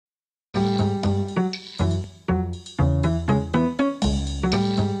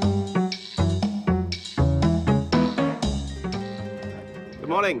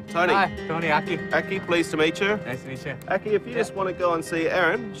morning, Tony. Hi, Tony, Aki. Aki, pleased to meet you. Nice to meet you. Aki, if you just want to go and see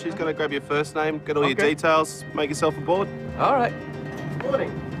Erin, she's going to grab your first name, get all your details, make yourself aboard. All right.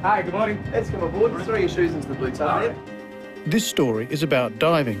 Morning. Hi, good morning. Let's come aboard. Throw your shoes into the blue tub. This story is about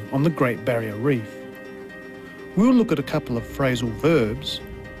diving on the Great Barrier Reef. We'll look at a couple of phrasal verbs,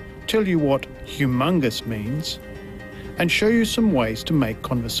 tell you what humungous means, and show you some ways to make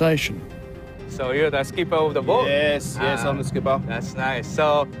conversation. So you're the skipper of the boat? Yes, I'm the skipper. That's nice.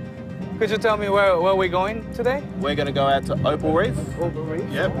 So could you tell me where we're going today? We're going to go out to Opal Reef. Opal Reef?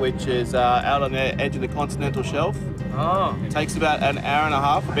 Yep, which is out on the edge of the continental shelf. Oh. It takes about an hour and a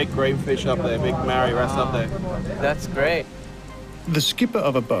half. A big green fish up there, big Maori wrasse up there. That's great. The skipper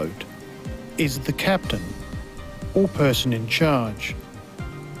of a boat is the captain or person in charge.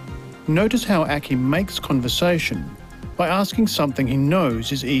 Notice how Aki makes conversation by asking something he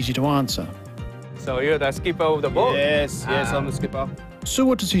knows is easy to answer. So you're the skipper of the boat? Yes, I'm the skipper. So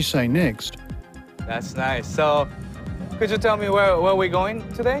what does he say next? That's nice. So could you tell me where we're going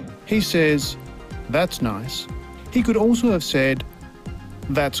today? He says, "That's nice." He could also have said,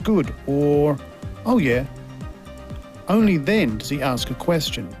 "That's good," or, "Oh yeah." Only then does he ask a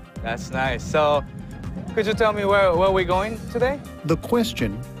question. That's nice. So could you tell me where we're going today? The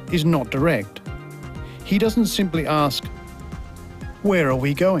question is not direct. He doesn't simply ask, "Where are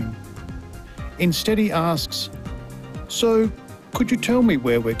we going?" Instead he asks, "So, could you tell me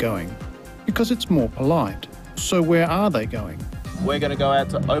where we're going?" Because it's more polite. So where are they going? We're going to go out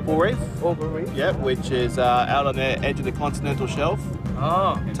to Opal Reef. Opal Reef? Yep, which is out on the edge of the continental shelf.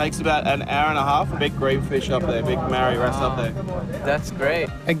 Oh. It takes about an hour and a half. A big green fish up there, big Maori wrasse up there. That's great.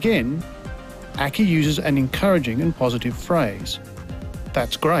 Again, Aki uses an encouraging and positive phrase.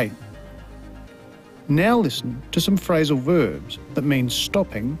 That's great. Now listen to some phrasal verbs that mean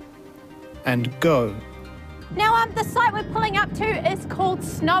stopping and go. Now, the site we're pulling up to is called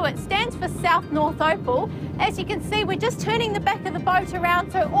Snow. It stands for South North Opal. As you can see, we're just turning the back of the boat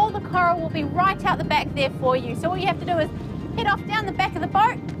around, so all the coral will be right out the back there for you. So all you have to do is head off down the back of the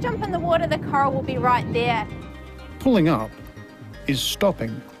boat, jump in the water, the coral will be right there. Pulling up is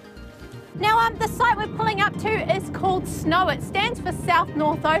stopping. Now, the site we're pulling up to is called Snow. It stands for South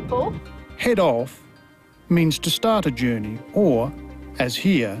North Opal. Head off means to start a journey, or, as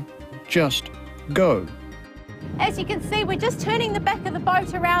here, just go. As you can see, we're just turning the back of the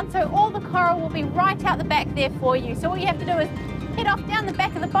boat around, so all the coral will be right out the back there for you. So all you have to do is head off down the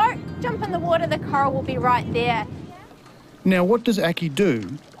back of the boat, jump in the water, the coral will be right there. Now what does Aki do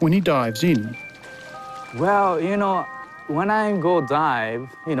when he dives in? Well, when I go dive,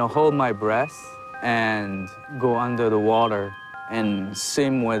 hold my breath and go under the water and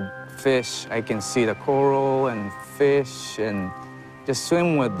swim with fish. I can see the coral and fish, and just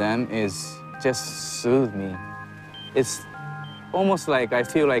swim with them is just soothe me. It's almost like I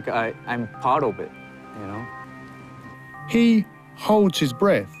feel like I'm part of it, He holds his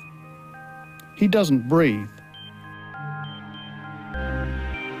breath. He doesn't breathe.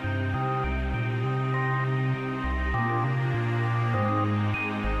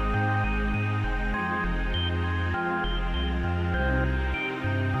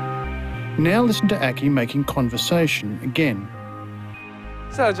 Now listen to Aki making conversation again.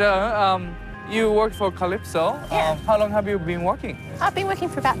 So, Joe, you work for Calypso. Yeah. How long have you been working? I've been working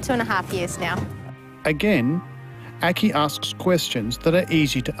for about 2.5 years now. Again, Aki asks questions that are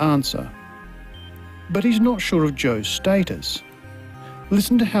easy to answer. But he's not sure of Joe's status.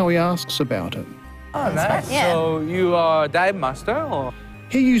 Listen to how he asks about it. Oh, nice. Right, yeah. So you are a dive master, or?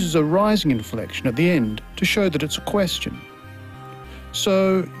 He uses a rising inflection at the end to show that it's a question.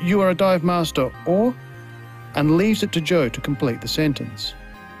 So, you are a dive master, or? And leaves it to Joe to complete the sentence.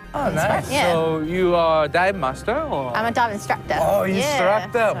 Oh, nice. Right, yeah. So you are a dive master, or? I'm a dive instructor. Oh, Yeah,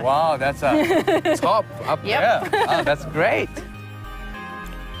 instructor. so- Wow, that's a top up Yep. there. Oh, that's great.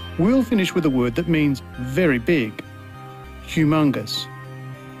 We'll finish with a word that means very big. Humungous.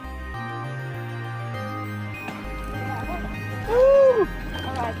 Woo!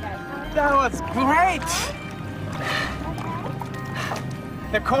 That was great.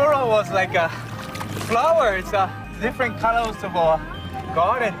 The coral was like a flower. It's a different colors of a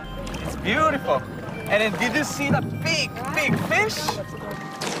garden. It's beautiful. And then did you see the big fish?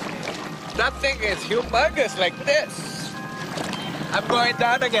 That thing is humongous like this. I'm going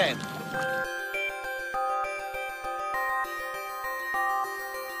down again.